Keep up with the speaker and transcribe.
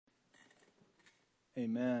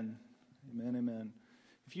Amen. Amen, amen.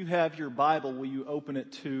 If you have your Bible, will you open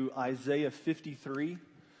it to Isaiah 53?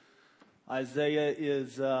 Isaiah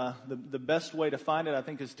is the best way to find it, I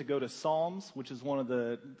think, is to go to Psalms, which is one of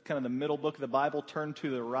the kind of the middle book of the Bible. Turn to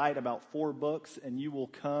the right about 4 books, and you will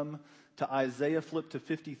come to Isaiah. Flip to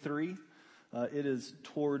 53. It is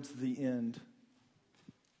towards the end.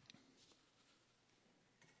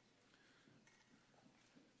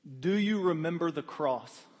 Do you remember the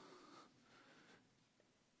cross?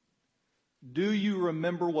 Do you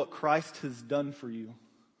remember what Christ has done for you?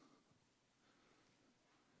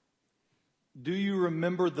 Do you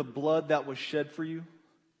remember the blood that was shed for you?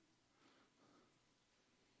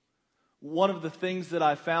 One of the things that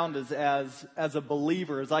I found is as a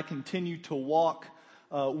believer, as I continue to walk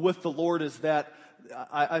with the Lord, is that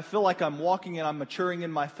I feel like I'm walking and I'm maturing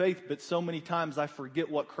in my faith, but so many times I forget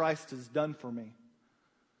what Christ has done for me.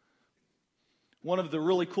 One of the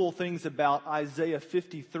really cool things about Isaiah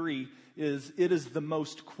 53 is it is the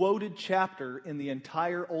most quoted chapter in the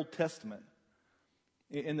entire Old Testament.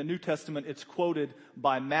 In the New Testament, it's quoted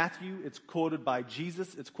by Matthew, it's quoted by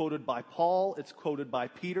Jesus, it's quoted by Paul, it's quoted by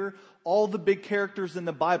Peter. All the big characters in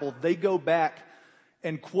the Bible, they go back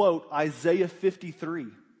and quote Isaiah 53.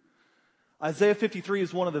 Isaiah 53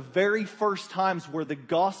 is one of the very first times where the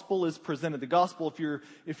gospel is presented. The gospel,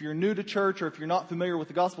 if you're new to church or if you're not familiar with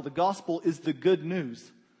the gospel is the good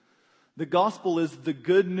news. The gospel is the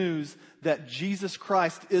good news that Jesus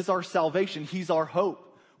Christ is our salvation. He's our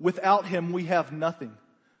hope. Without Him, we have nothing.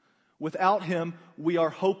 Without Him, we are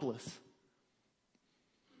hopeless.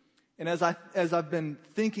 And as I've been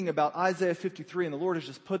thinking about Isaiah 53, and the Lord has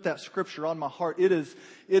just put that scripture on my heart, it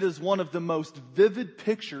is one of the most vivid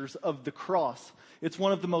pictures of the cross. It's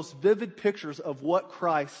one of the most vivid pictures of what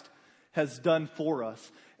Christ has done for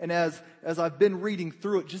us. And as I've been reading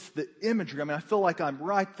through it, just the imagery, I feel like I'm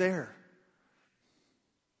right there.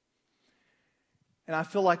 And I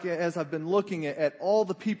feel like as I've been looking at all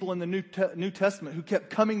the people in the New Testament who kept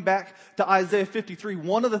coming back to Isaiah 53,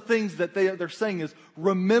 one of the things that they're saying is,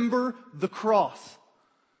 remember the cross.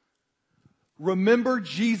 Remember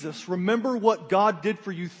Jesus. Remember what God did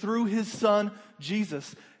for you through His Son,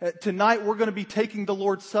 Jesus. Tonight we're going to be taking the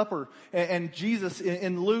Lord's Supper. And Jesus,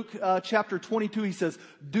 in Luke chapter 22, He says,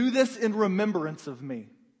 do this in remembrance of me.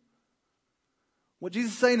 What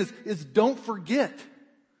Jesus is saying is don't forget.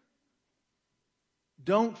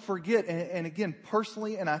 Don't forget, and again,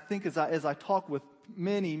 personally, and I think as I talk with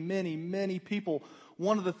many people,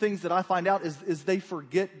 one of the things that I find out is they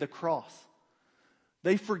forget the cross.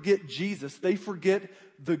 They forget Jesus. They forget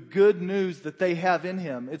the good news that they have in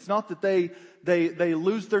Him. It's not that they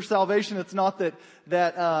lose their salvation. It's not that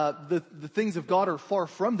the things of God are far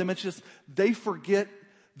from them. It's just they forget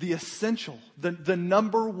the essential, the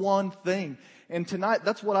number one thing. And tonight,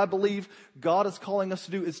 that's what I believe God is calling us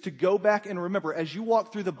to do, is to go back and remember. As you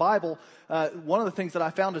walk through the Bible, one of the things that I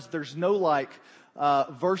found is there's no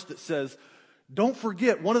verse that says, don't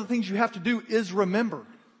forget. One of the things you have to do is remember.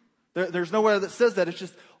 There's nowhere that says that. It's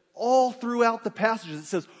just all throughout the passages it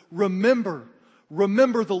says, remember.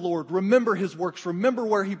 Remember the Lord. Remember His works. Remember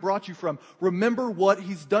where He brought you from. Remember what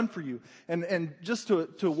He's done for you. And just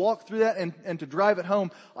to walk through that and to drive it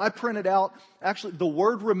home, I printed out, actually, the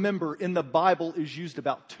word remember in the Bible is used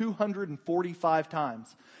about 245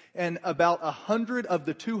 times. And about 100 of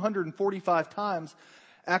the 245 times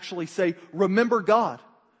actually say, remember God.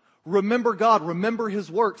 Remember God, remember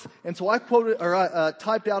His works. And so I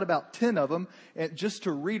typed out about 10 of them, and just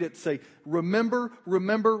to read it, say, remember,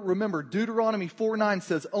 remember, remember. Deuteronomy 4:9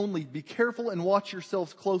 says, only be careful and watch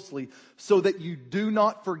yourselves closely so that you do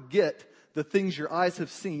not forget the things your eyes have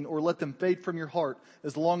seen or let them fade from your heart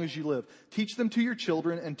as long as you live. Teach them to your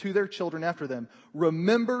children and to their children after them.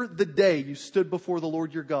 Remember the day you stood before the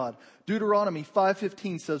Lord your God. Deuteronomy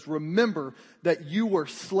 5:15 says, remember that you were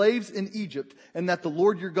slaves in Egypt and that the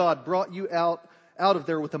Lord your God brought you out of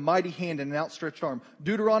there with a mighty hand and an outstretched arm.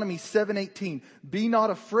 Deuteronomy 7:18, be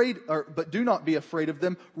not afraid, but do not be afraid of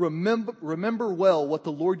them. Remember well what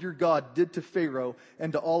the Lord your God did to Pharaoh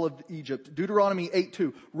and to all of Egypt. Deuteronomy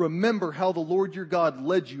 8:2, remember how the Lord your God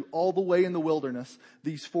led you all the way in the wilderness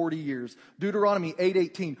these 40 years. Deuteronomy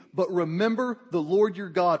 8:18, but remember the Lord your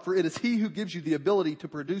God, for it is He who gives you the ability to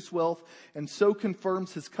produce wealth and so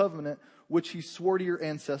confirms His covenant which He swore to your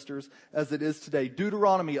ancestors as it is today.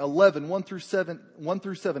 Deuteronomy 11, 1 through 7.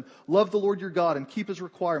 Love the Lord your God and keep His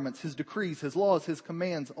requirements, His decrees, His laws, His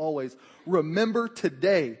commands always. Remember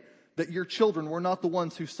today that your children were not the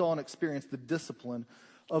ones who saw and experienced the discipline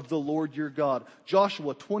of the Lord your God.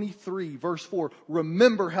 Joshua 23 verse 4,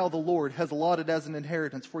 remember how the Lord has allotted as an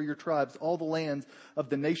inheritance for your tribes all the lands of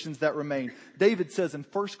the nations that remain. David says in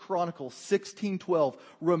 1 Chronicles 16:12,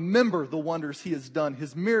 remember the wonders he has done,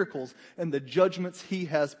 his miracles and the judgments he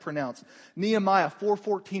has pronounced. Nehemiah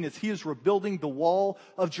 4:14, as he is rebuilding the wall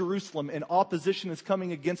of Jerusalem and opposition is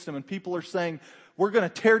coming against him and people are saying, we're going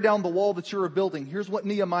to tear down the wall that you're rebuilding. Here's what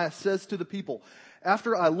Nehemiah says to the people.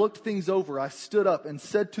 After I looked things over, I stood up and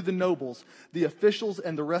said to the nobles, the officials,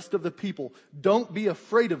 and the rest of the people, don't be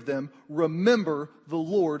afraid of them. Remember the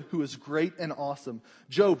Lord who is great and awesome.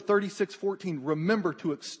 Job 36:14, remember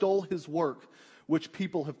to extol his work, which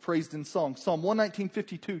people have praised in song. Psalm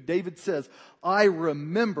 119:52, David says, I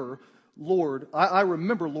remember, Lord,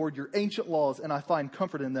 your ancient laws, and I find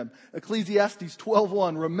comfort in them. Ecclesiastes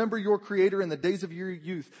 12:1, remember your Creator in the days of your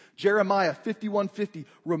youth. Jeremiah 51:50,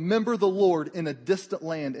 remember the Lord in a distant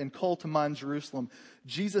land and call to mind Jerusalem.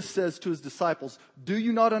 Jesus says to his disciples, do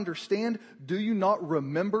you not understand? Do you not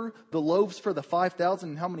remember the loaves for the 5,000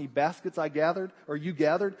 and how many baskets you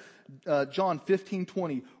gathered? John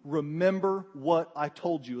 15:20, remember what I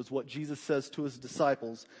told you is what Jesus says to his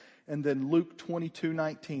disciples. And then Luke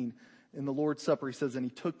 22:19, in the Lord's Supper, he says, and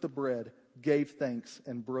he took the bread, gave thanks,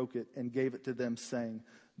 and broke it, and gave it to them, saying,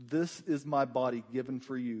 this is my body given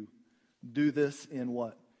for you. Do this in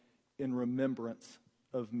what? In remembrance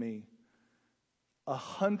of me.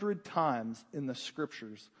 100 times in the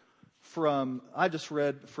scriptures, I just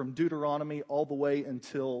read from Deuteronomy all the way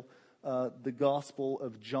until the Gospel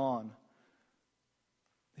of John.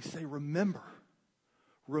 They say, remember.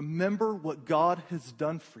 Remember what God has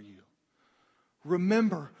done for you.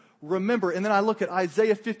 Remember. And then I look at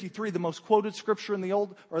Isaiah 53, the most quoted scripture in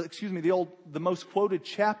the most quoted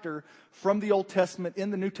chapter from the Old Testament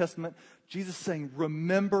in the New Testament. Jesus saying,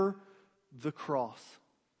 remember the cross.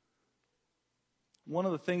 One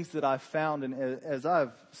of the things that I've found, and as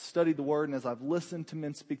I've studied the Word and as I've listened to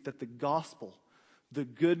men speak, that the gospel, the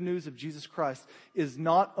good news of Jesus Christ, is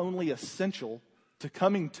not only essential to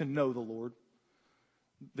coming to know the Lord.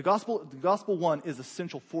 The gospel one is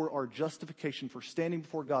essential for our justification, for standing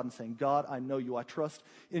before God and saying, God, I know you. I trust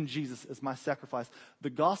in Jesus as my sacrifice.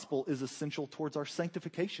 The gospel is essential towards our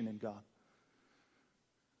sanctification in God.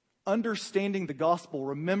 Understanding the gospel,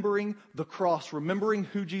 remembering the cross, remembering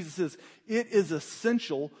who Jesus is, it is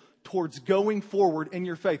essential towards going forward in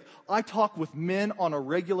your faith. I talk with men on a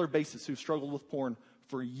regular basis who've struggled with porn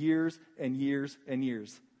for years and years and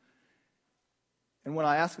years. And when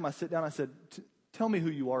I ask them, I sit down, I said, tell me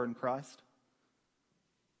who you are in Christ.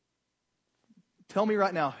 Tell me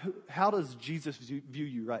right now, how does Jesus view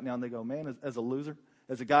you right now? And they go, man, as a loser,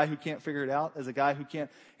 as a guy who can't figure it out, as a guy who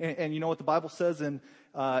can't. And you know what the Bible says in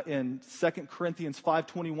 2 Corinthians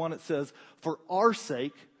 5:21, it says, for our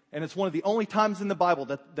sake, and it's one of the only times in the Bible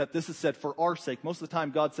that this is said, for our sake. Most of the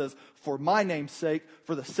time God says, for my name's sake,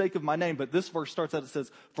 for the sake of my name. But this verse starts out, it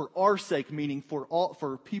says, for our sake, meaning for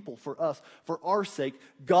people, for us. For our sake,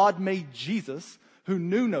 God made Jesus, who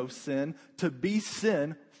knew no sin, to be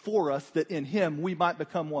sin for us, that in him we might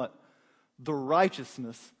become what? The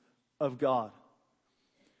righteousness of God.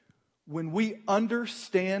 When we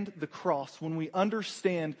understand the cross, when we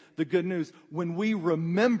understand the good news, when we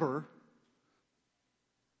remember,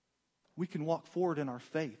 we can walk forward in our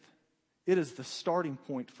faith. It is the starting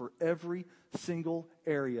point for every single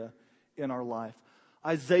area in our life.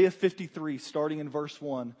 Isaiah 53, starting in verse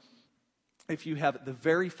 1. If you have it, the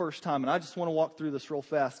very first time, and I just want to walk through this real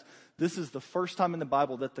fast. This is the first time in the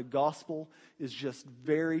Bible that the gospel is just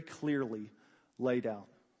very clearly laid out.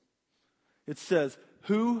 It says,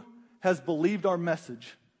 who has believed our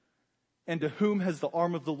message, and to whom has the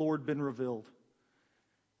arm of the Lord been revealed?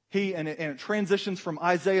 And it transitions from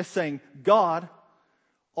Isaiah saying, God,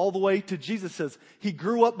 all the way to Jesus says, he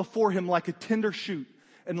grew up before him like a tender shoot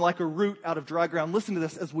and like a root out of dry ground. Listen to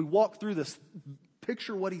this as we walk through this.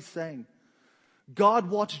 Picture what he's saying. God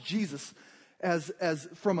watched Jesus as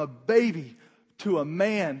from a baby to a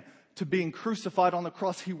man to being crucified on the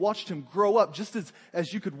cross. He watched him grow up just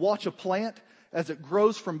as you could watch a plant as it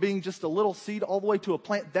grows from being just a little seed all the way to a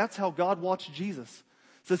plant. That's how God watched Jesus.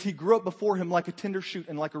 It says he grew up before him like a tender shoot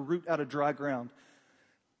and like a root out of dry ground.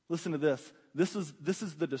 Listen to this. This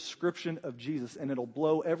is the description of Jesus, and it'll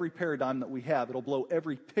blow every paradigm that we have. It'll blow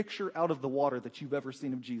every picture out of the water that you've ever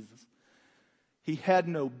seen of Jesus. He had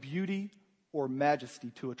no beauty or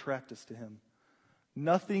majesty to attract us to him.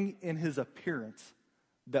 Nothing in his appearance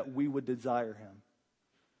that we would desire him.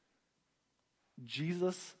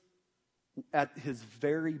 Jesus, at his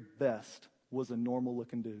very best, was a normal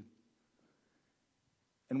looking dude.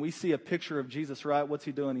 And we see a picture of Jesus, right? What's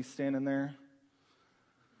he doing? He's standing there.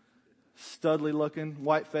 Studly looking,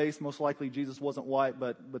 white face. Most likely Jesus wasn't white,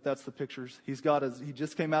 but that's the pictures. He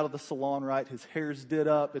just came out of the salon, right? His hair's did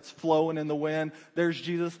up. It's flowing in the wind. There's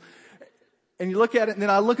Jesus. And you look at it, and then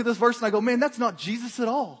I look at this verse and I go, man, that's not Jesus at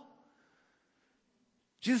all.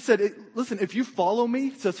 Jesus said, listen, if you follow me,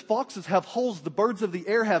 it says foxes have holes, the birds of the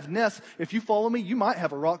air have nests. If you follow me, you might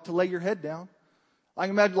have a rock to lay your head down. I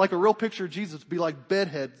can imagine like a real picture of Jesus be like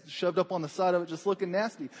bedhead shoved up on the side of it, just looking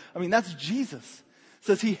nasty. I mean, that's Jesus. It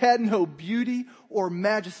says he had no beauty or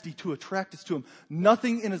majesty to attract us to him.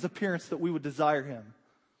 Nothing in his appearance that we would desire him.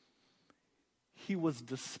 He was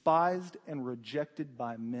despised and rejected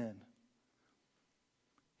by men.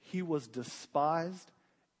 He was despised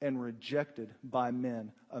and rejected by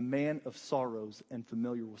men, a man of sorrows and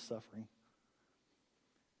familiar with suffering.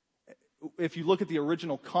 If you look at the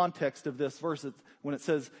original context of this verse, when it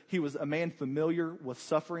says he was a man familiar with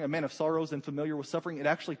suffering, a man of sorrows and familiar with suffering, it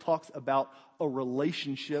actually talks about a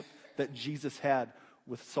relationship that Jesus had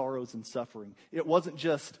with sorrows and suffering. It wasn't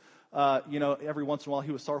just, every once in a while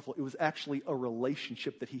he was sorrowful. It was actually a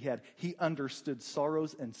relationship that he had. He understood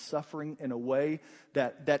sorrows and suffering in a way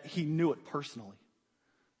that he knew it personally.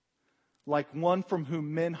 Like one from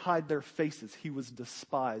whom men hide their faces, he was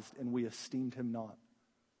despised and we esteemed him not.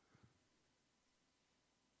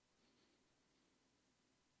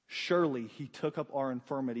 Surely he took up our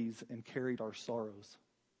infirmities and carried our sorrows.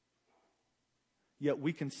 Yet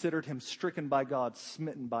we considered him stricken by God,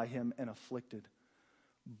 smitten by him, and afflicted.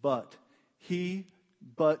 But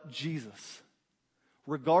Jesus,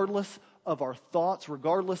 regardless of our thoughts,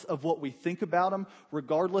 regardless of what we think about him,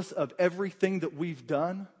 regardless of everything that we've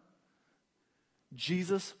done,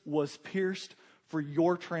 Jesus was pierced for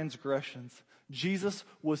your transgressions. Jesus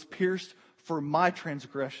was pierced for my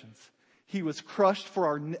transgressions. He was crushed for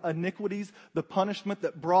our iniquities. The punishment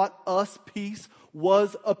that brought us peace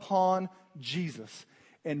was upon Jesus.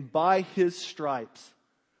 And by his stripes,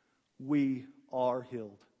 we are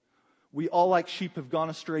healed. We all like sheep have gone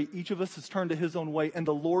astray. Each of us has turned to his own way. And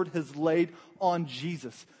the Lord has laid on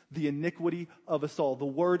Jesus the iniquity of us all. The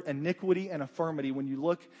word iniquity and infirmity, when you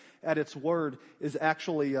look at its word, is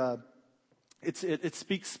actually, it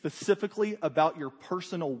speaks specifically about your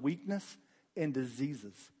personal weakness and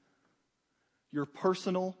diseases. Your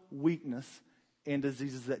personal weakness and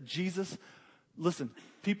diseases. That Jesus, listen,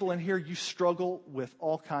 people in here, you struggle with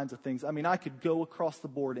all kinds of things. I mean, I could go across the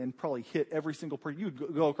board and probably hit every single person. You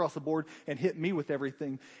would go across the board and hit me with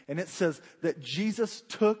everything. And it says that Jesus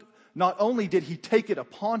took, not only did he take it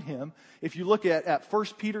upon him, if you look at 1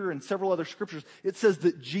 Peter and several other scriptures, it says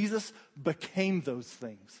that Jesus became those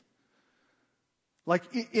things. Like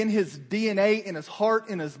in his DNA, in his heart,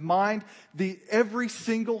 in his mind, every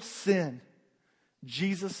single sin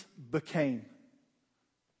Jesus became.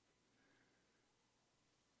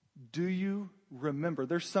 Do you remember?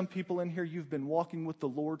 There's some people in here, you've been walking with the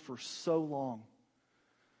Lord for so long.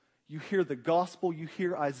 You hear the gospel, you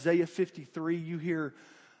hear Isaiah 53, you hear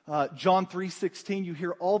John 3:16, you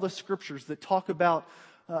hear all the scriptures that talk about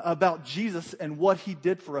Jesus and what he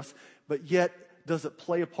did for us. But yet, does it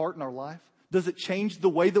play a part in our life? Does it change the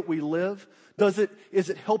way that we live? Is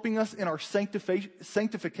it helping us in our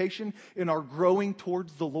sanctification, in our growing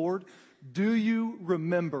towards the Lord? Do you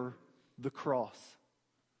remember the cross?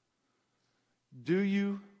 Do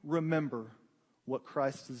you remember what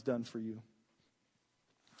Christ has done for you?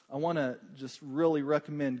 I want to just really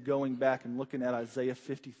recommend going back and looking at Isaiah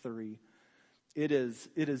 53. It is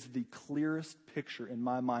the clearest picture in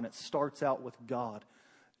my mind. It starts out with God.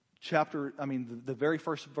 The very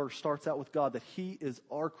first verse starts out with God, that he is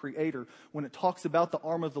our creator. When it talks about the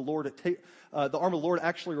arm of the Lord, the arm of the Lord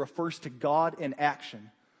actually refers to God in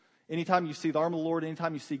action. Anytime you see the arm of the Lord,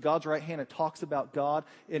 anytime you see God's right hand, it talks about God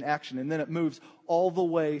in action. And then it moves all the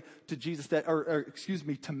way to Jesus,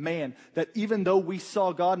 to man. That even though we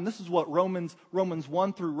saw God, and this is what Romans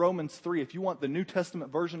 1 through Romans 3, if you want the New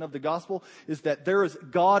Testament version of the gospel, is that there is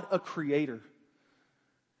God a creator.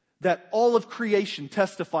 That all of creation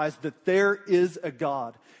testifies that there is a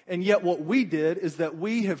God. And yet what we did is that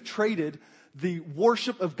we have traded the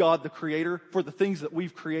worship of God, the creator, for the things that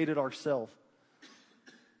we've created ourselves.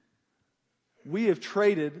 We have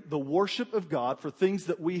traded the worship of God for things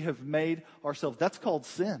that we have made ourselves. That's called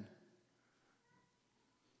sin.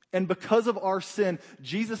 And because of our sin,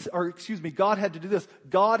 God had to do this.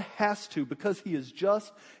 God has to, because he is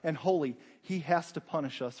just and holy, he has to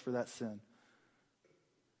punish us for that sin.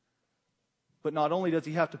 But not only does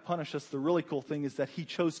he have to punish us, the really cool thing is that he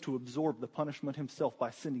chose to absorb the punishment himself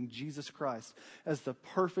by sending Jesus Christ as the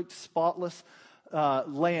perfect, spotless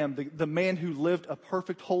lamb, the man who lived a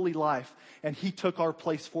perfect, holy life, and he took our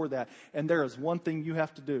place for that. And there is one thing you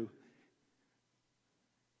have to do.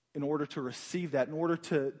 in order to receive that, in order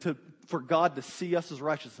for God to see us as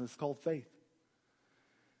righteousness. It's called faith.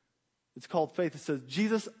 It's called faith. It says,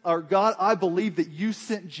 Jesus, our God, I believe that you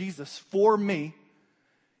sent Jesus for me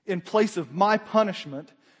in place of my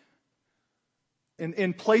punishment,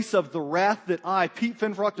 in place of the wrath that I, Pete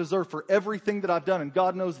Finfrock, deserve for everything that I've done. And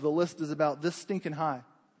God knows the list is about this stinking high.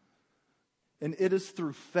 And it is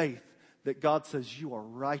through faith that God says, you are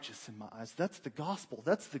righteous in my eyes. That's the gospel.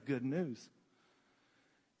 That's the good news.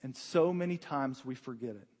 And so many times we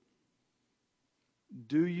forget it.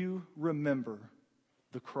 Do you remember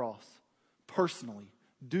the cross? Personally,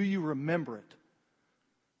 do you remember it?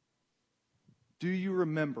 Do you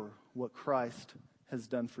remember what Christ has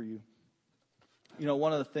done for you? You know,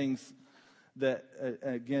 one of the things that,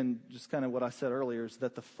 again, just kind of what I said earlier, is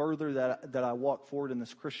that the further that I walk forward in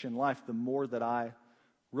this Christian life, the more that I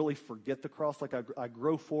really forget the cross. Like I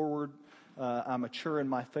grow forward, I mature in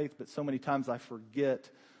my faith, but so many times I forget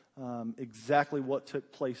exactly what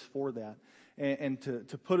took place for that. And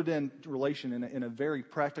to put it in relation in a very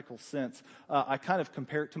practical sense, I kind of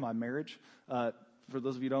compare it to my marriage. For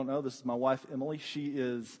those of you who don't know, this is my wife, Emily. She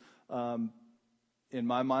is, in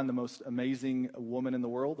my mind, the most amazing woman in the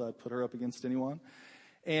world. I'd put her up against anyone.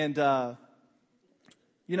 And,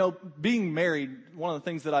 you know, being married, one of the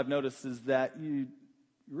things that I've noticed is that you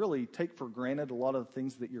really take for granted a lot of the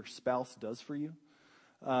things that your spouse does for you.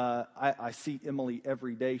 I see Emily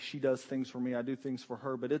every day. She does things for me. I do things for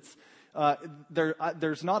her. But it's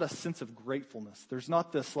there's not a sense of gratefulness. There's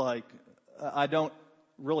not this I don't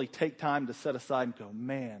really take time to set aside and go,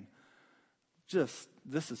 man, just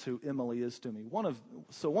this is who Emily is to me. One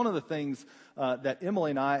of the things that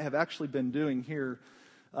Emily and I have actually been doing here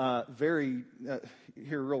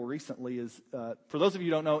here real recently is, for those of you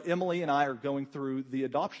who don't know, Emily and I are going through the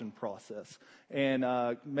adoption process. And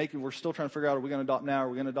we're still trying to figure out, are we going to adopt now? Are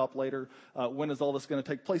we going to adopt later? When is all this going to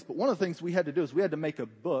take place? But one of the things we had to do is we had to make a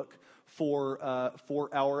book for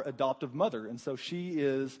our adoptive mother. And so she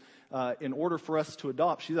is, in order for us to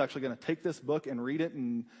adopt, she's actually going to take this book and read it.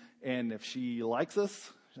 And if she likes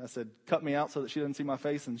us, I said, cut me out so that she doesn't see my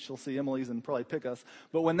face, and she'll see Emily's and probably pick us.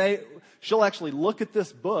 But she'll actually look at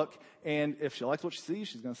this book, and if she likes what she sees,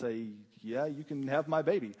 she's going to say, yeah, you can have my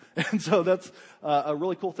baby. And so that's a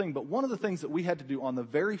really cool thing. But one of the things that we had to do on the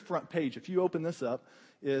very front page, if you open this up,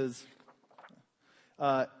 is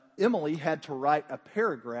Emily had to write a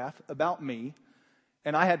paragraph about me,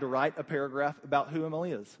 and I had to write a paragraph about who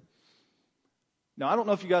Emily is. Now, I don't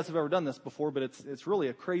know if you guys have ever done this before, but it's really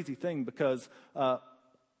a crazy thing because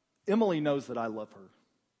Emily knows that I love her.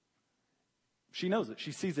 She knows it.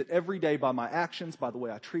 She sees it every day by my actions, by the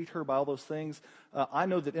way I treat her, by all those things. I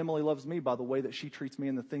know that Emily loves me by the way that she treats me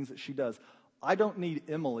and the things that she does. I don't need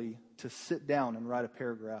Emily to sit down and write a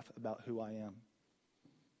paragraph about who I am.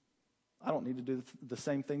 I don't need to do the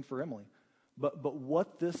same thing for Emily. But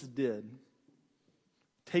what this did,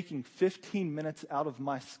 taking 15 minutes out of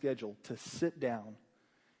my schedule to sit down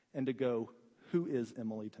and to go, who is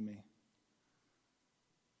Emily to me?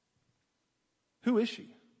 Who is she?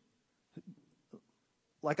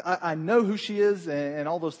 Like, I know who she is and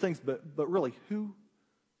all those things, but really, who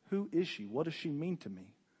is she? What does she mean to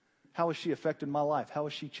me? How has she affected my life? How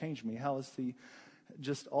has she changed me? How has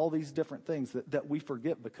just all these different things that we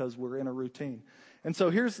forget because we're in a routine. And so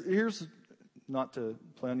here's not to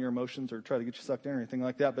play on your emotions or try to get you sucked in or anything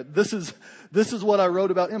like that, but this is what I wrote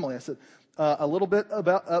about Emily. I said, a little bit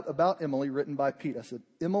about Emily written by Pete. I said,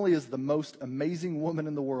 Emily is the most amazing woman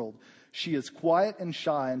in the world. She is quiet and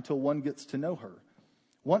shy until one gets to know her.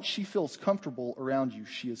 Once she feels comfortable around you,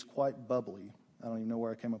 she is quite bubbly. I don't even know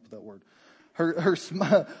where I came up with that word.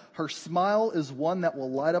 Her smile is one that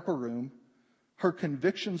will light up a room. Her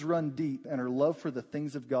convictions run deep, and her love for the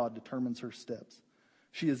things of God determines her steps.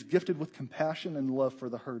 She is gifted with compassion and love for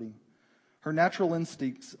the hurting. Her natural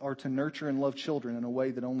instincts are to nurture and love children in a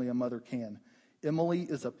way that only a mother can. Emily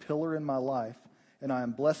is a pillar in my life, and I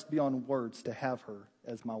am blessed beyond words to have her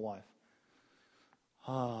as my wife.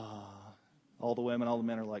 All the women, all the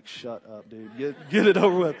men are like, shut up, dude. Get it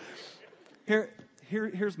over with.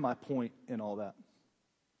 Here's my point in all that.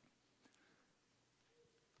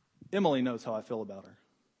 Emily knows how I feel about her.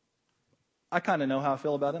 I kind of know how I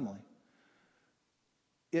feel about Emily.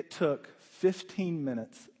 It took 15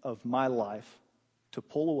 minutes of my life to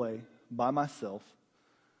pull away by myself,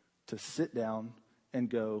 to sit down and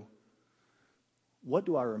go, what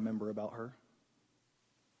do I remember about her?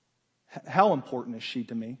 How important is she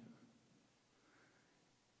to me?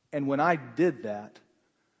 And when I did that,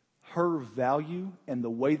 her value and the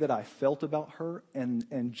way that I felt about her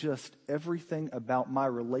and just everything about my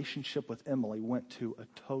relationship with Emily went to a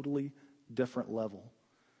totally different level.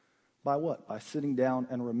 By what? By sitting down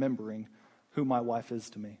and remembering who my wife is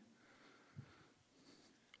to me.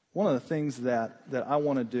 One of the things that I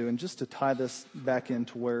want to do, and just to tie this back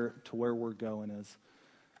into where we're going, is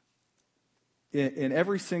in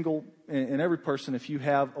every person, if you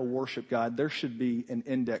have a worship guide, there should be an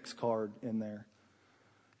index card in there.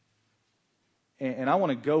 And I want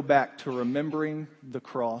to go back to remembering the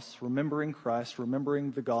cross, remembering Christ,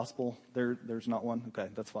 remembering the gospel. There's not one? Okay,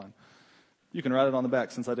 that's fine. You can write it on the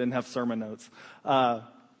back since I didn't have sermon notes. One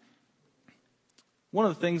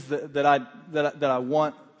of the things that I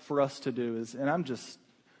want for us to do is, and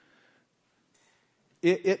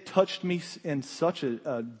it touched me in such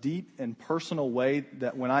a deep and personal way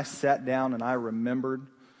that when I sat down and I remembered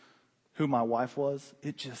who my wife was,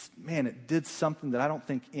 it did something that I don't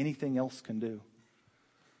think anything else can do.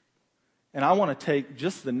 And I want to take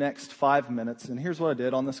just the next 5 minutes, and here's what I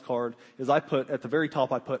did on this card, is at the very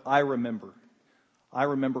top, I remember. I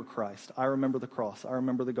remember Christ. I remember the cross. I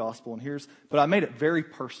remember the gospel. But I made it very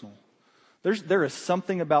personal. There is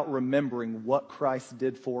something about remembering what Christ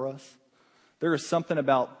did for us. There is something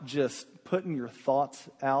about just putting your thoughts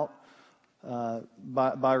out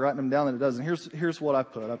by writing them down that it does. And here's what I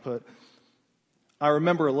put. I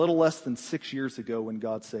remember a little less than 6 years ago when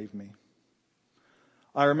God saved me.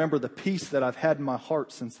 I remember the peace that I've had in my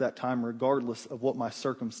heart since that time, regardless of what my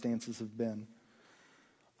circumstances have been.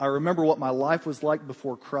 I remember what my life was like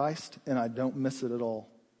before Christ, and I don't miss it at all.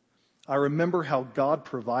 I remember how God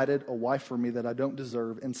provided a wife for me that I don't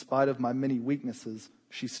deserve. In spite of my many weaknesses,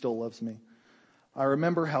 she still loves me. I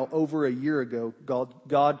remember how over a year ago,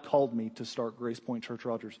 God called me to start Grace Point Church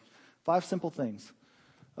Rogers. 5 simple things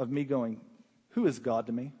of me going, who is God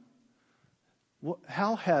to me?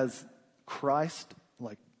 How has Christ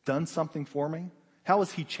done something for me? How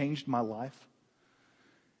has He changed my life?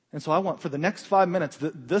 And so I want, for the next 5 minutes,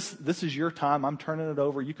 this is your time. I'm turning it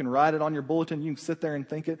over. You can write it on your bulletin. You can sit there and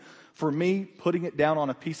think it. For me, putting it down on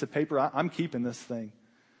a piece of paper, I'm keeping this thing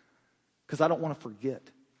because I don't want to forget.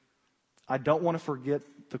 I don't want to forget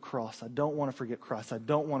the cross. I don't want to forget Christ. I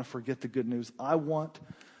don't want to forget the good news. I want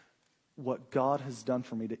what God has done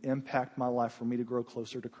for me to impact my life, for me to grow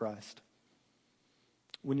closer to Christ.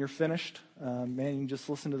 When you're finished, you can just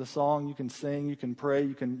listen to the song. You can sing. You can pray.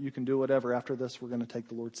 You can do whatever. After this, we're going to take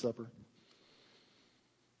the Lord's Supper.